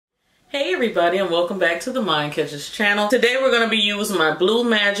everybody, and welcome back to the MindCatcher's channel. Today we're going to be using my Blue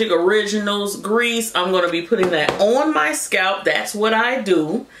Magic Originals grease. I'm going to be putting that on my scalp. That's what I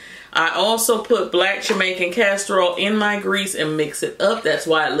do. I also put black Jamaican castor oil in my grease and mix it up. That's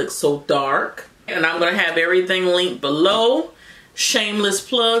why it looks so dark. And I'm going to have everything linked below. Shameless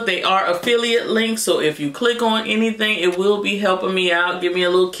plug, they are affiliate links, so if you click on anything, it will be helping me out, give me a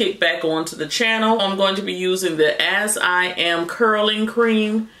little kickback onto the channel. I'm going to be using the As I Am curling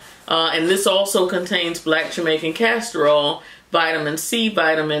cream. And this also contains black Jamaican castor oil, vitamin C,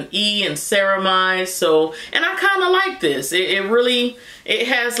 vitamin E, and ceramide. So, and I kind of like this. It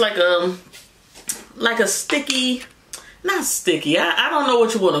has like a sticky, not sticky, I don't know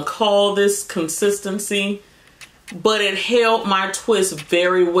what you want to call this consistency, but it held my twist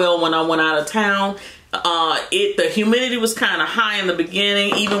very well when I went out of town. The humidity was kind of high in the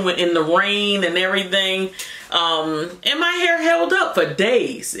beginning, even in the rain and everything. And my hair held up for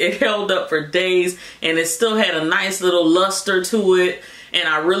days. It held up for days, and it still had a nice little luster to it. And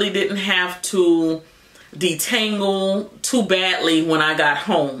I really didn't have to detangle too badly when I got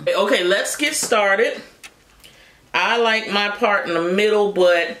home. Okay, let's get started. I like my part in the middle,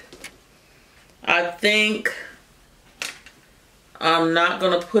 but I think I'm not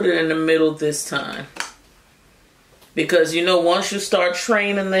going to put it in the middle this time. Because, you know, once you start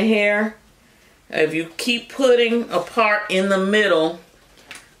training the hair, if you keep putting a part in the middle,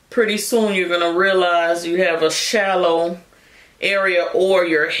 pretty soon you're going to realize you have a shallow area, or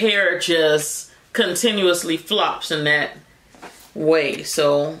your hair just continuously flops in that way.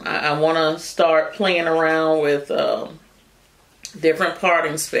 So I want to start playing around with different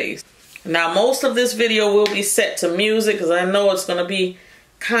parting space. Now, most of this video will be set to music because I know it's going to be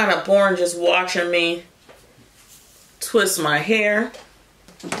kind of boring just watching me twist my hair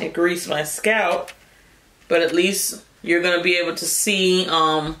and grease my scalp. But at least you're going to be able to see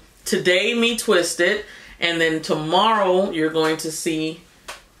today me twist it, and then tomorrow you're going to see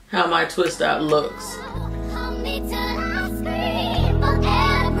how my twist out looks.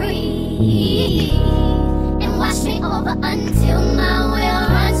 And wash me over until my well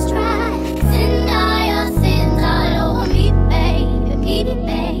runs dry. Send all your sins all over me, baby,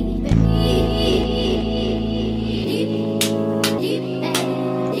 baby.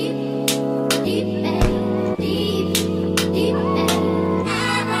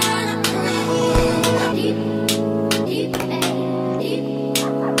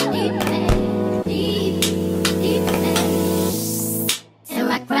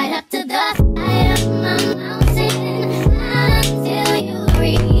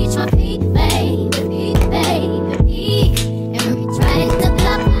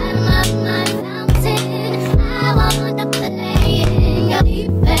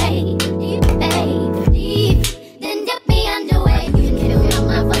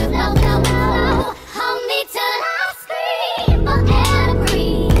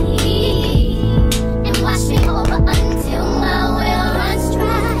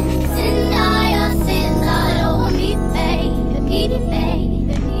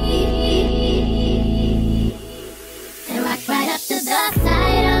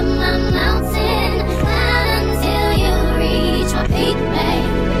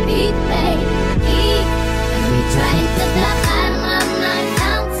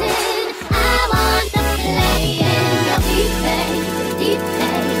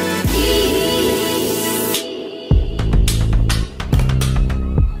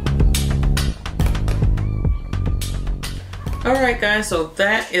 Alright guys, so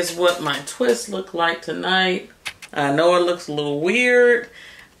that is what my twist looked like tonight. I know it looks a little weird,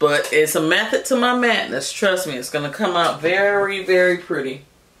 but it's a method to my madness. Trust me, it's going to come out very, very pretty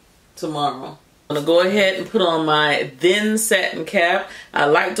tomorrow. I'm going to go ahead and put on my thin satin cap. I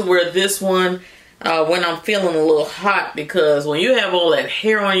like to wear this one when I'm feeling a little hot, because when you have all that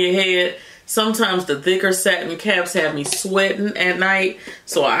hair on your head, sometimes the thicker satin caps have me sweating at night,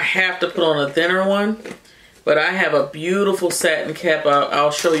 so I have to put on a thinner one. But I have a beautiful satin cap I'll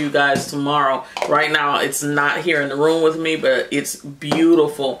show you guys tomorrow. Right now, it's not here in the room with me, but it's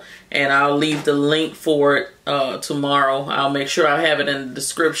beautiful. And I'll leave the link for it tomorrow. I'll make sure I have it in the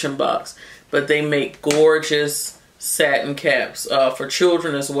description box. But they make gorgeous satin caps for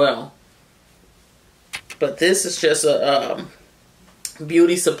children as well. But this is just a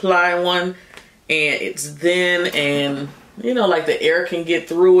beauty supply one. And it's thin, and you know, like the air can get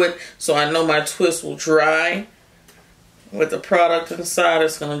through it, so I know my twist will dry. With the product inside,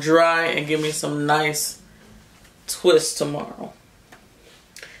 it's going to dry and give me some nice twist tomorrow.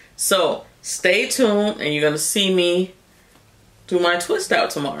 So stay tuned, and you're going to see me do my twist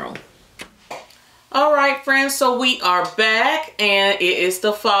out tomorrow. All right, friends, so we are back and it is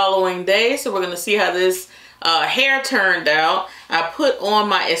the following day. So we're going to see how this hair turned out. I put on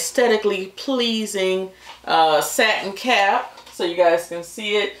my aesthetically pleasing satin cap so you guys can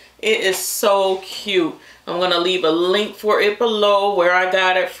see it. It is so cute. I'm going to leave a link for it below where I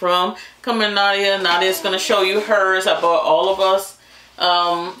got it from. Come in, Nadia. Nadia's going to show you hers. I bought all of us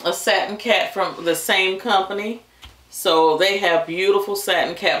a satin cap from the same company. So they have beautiful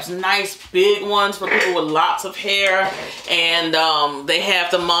satin caps, nice big ones for people with lots of hair. And they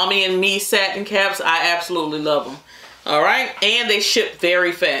have the Mommy and Me satin caps. I absolutely love them. All right. And they ship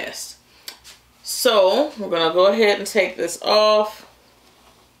very fast. So we're going to go ahead and take this off.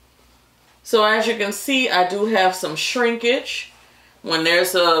 So as you can see, I do have some shrinkage. When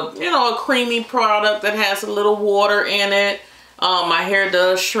there's a, a creamy product that has a little water in it, my hair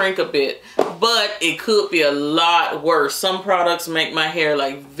does shrink a bit, but it could be a lot worse. Some products make my hair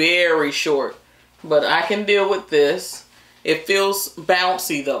like very short, but I can deal with this. It feels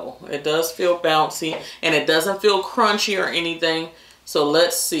bouncy though. It does feel bouncy and it doesn't feel crunchy or anything. So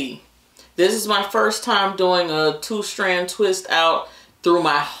let's see. This is my first time doing a 2-strand twist out through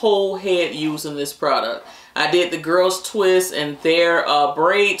my whole head using this product. I did the girls twist and their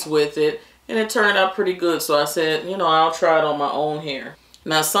braids with it, and it turned out pretty good. So I said, I'll try it on my own hair.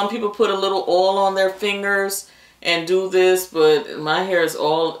 Now, some people put a little oil on their fingers and do this, but my hair is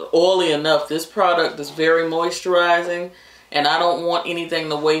all oily enough. This product is very moisturizing, and I don't want anything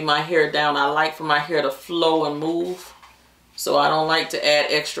to weigh my hair down. I like for my hair to flow and move, so I don't like to add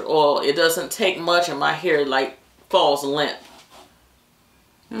extra oil. It doesn't take much, and my hair like falls limp.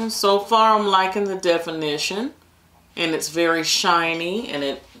 And so far, I'm liking the definition, and it's very shiny, and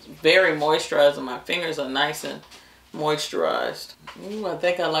it's very moisturizing. My fingers are nice and moisturized. Ooh, I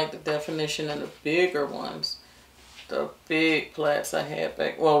think I like the definition in the bigger ones. The big plaits I had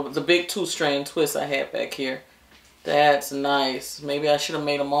back, well, the big 2-strand twist I had back here. That's nice. Maybe I should have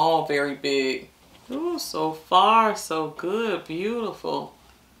made them all very big. Ooh, so far, so good. Beautiful.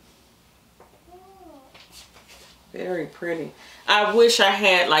 Very pretty. I wish I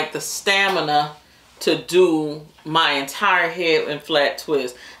had like the stamina to do my entire head in flat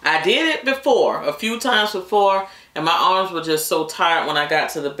twist. I did it before, a few times before, and my arms were just so tired when I got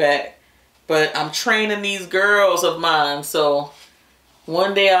to the back. But I'm training these girls of mine, so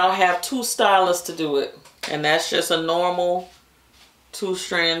one day I'll have 2 stylists to do it. And that's just a normal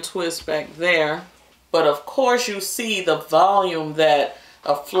 2-strand twist back there. But of course you see the volume that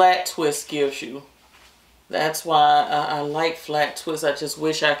a flat twist gives you. That's why I like flat twists. I just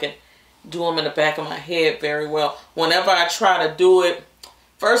wish I could do them in the back of my head very well. Whenever I try to do it,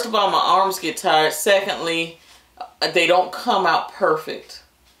 first of all, my arms get tired. Secondly, they don't come out perfect.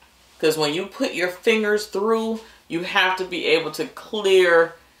 Because when you put your fingers through, you have to be able to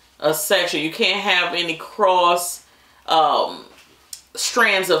clear a section. You can't have any cross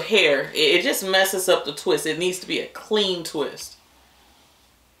strands of hair. It just messes up the twist. It needs to be a clean twist.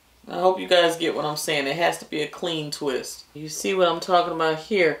 I hope you guys get what I'm saying. It has to be a clean twist. You see what I'm talking about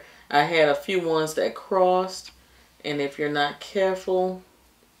here? I had a few ones that crossed, and if you're not careful,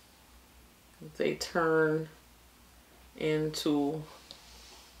 they turn into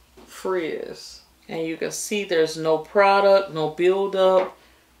frizz. And you can see there's no product, no buildup,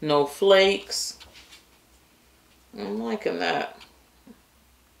 no flakes. I'm liking that.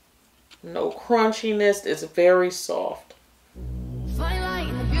 No crunchiness. It's very soft. Fine light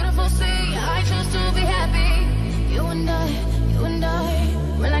in the beautiful sea. I chose to be happy. You and I,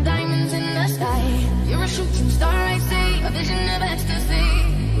 we're like diamonds in the sky. You're a shooting star, I see, a vision of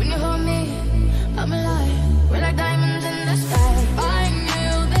ecstasy. When you hold me, I'm alive. We're like diamonds in the sky. I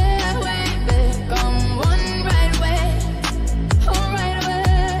knew that we become one right away, oh right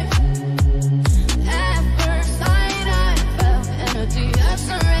away. At first sight, I felt energy of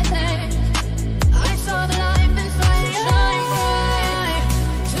sunrise. I saw the life inside you shine bright.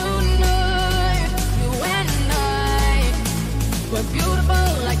 Tonight, you and I, we're beautiful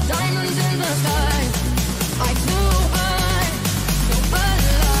like diamonds in the sky. I feel alive.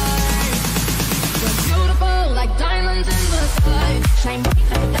 We're beautiful like diamonds in the sky. Shine bright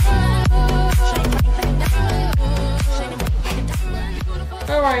like diamonds. Shine bright like diamonds. Shine bright like diamonds.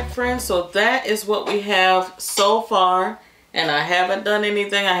 Alright friends, so that is what we have so far. And I haven't done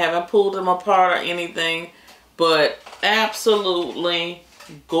anything. I haven't pulled them apart or anything. But absolutely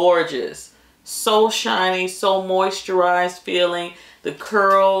gorgeous. So shiny, so moisturized feeling. The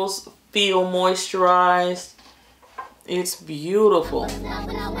curls feel moisturized. It's beautiful.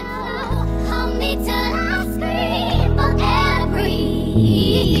 Hold me till I scream forever.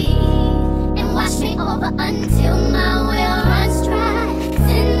 And wash me over until my will runs dry.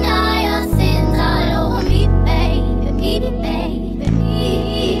 Send all your sins all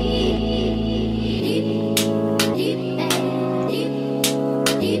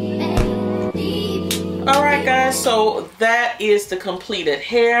that is the completed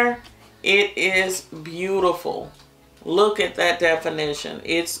hair. It is beautiful. Look at that definition.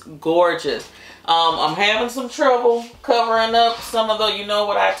 It's gorgeous. I'm having some trouble covering up some of the, you know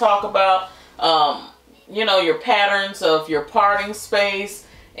what I talk about, you know, your patterns of your parting space,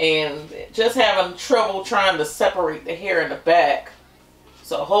 and just having trouble trying to separate the hair in the back.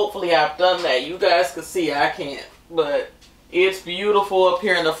 So hopefully I've done that. You guys can see, I can't, but it's beautiful up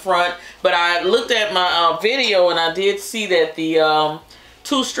here in the front. But I looked at my video and I did see that the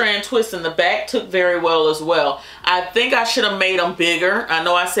 2-strand twist in the back took very well as well. I think I should have made them bigger. I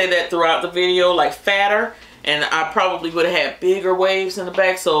know I said that throughout the video, like fatter, and I probably would have had bigger waves in the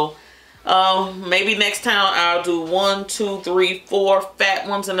back. So maybe next time I'll do 1, 2, 3, 4 fat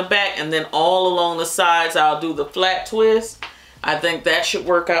ones in the back, and then all along the sides I'll do the flat twist. I think that should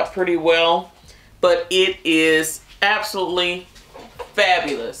work out pretty well. But it is absolutely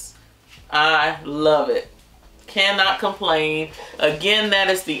fabulous. I love it. Cannot complain. Again, that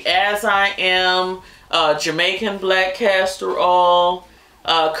is the As I Am Jamaican Black Castor Oil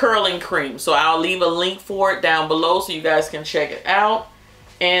curling cream. So I'll leave a link for it down below so you guys can check it out.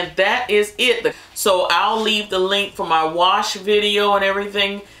 And that is it. So I'll leave the link for my wash video and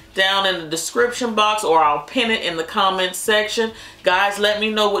everything down in the description box, or I'll pin it in the comments section. Guys, let me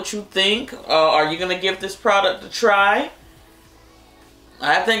know what you think. Are you going to give this product a try?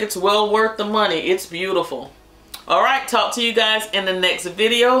 I think it's well worth the money. It's beautiful. Alright, talk to you guys in the next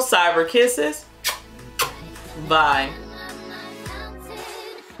video. Cyber kisses. Bye.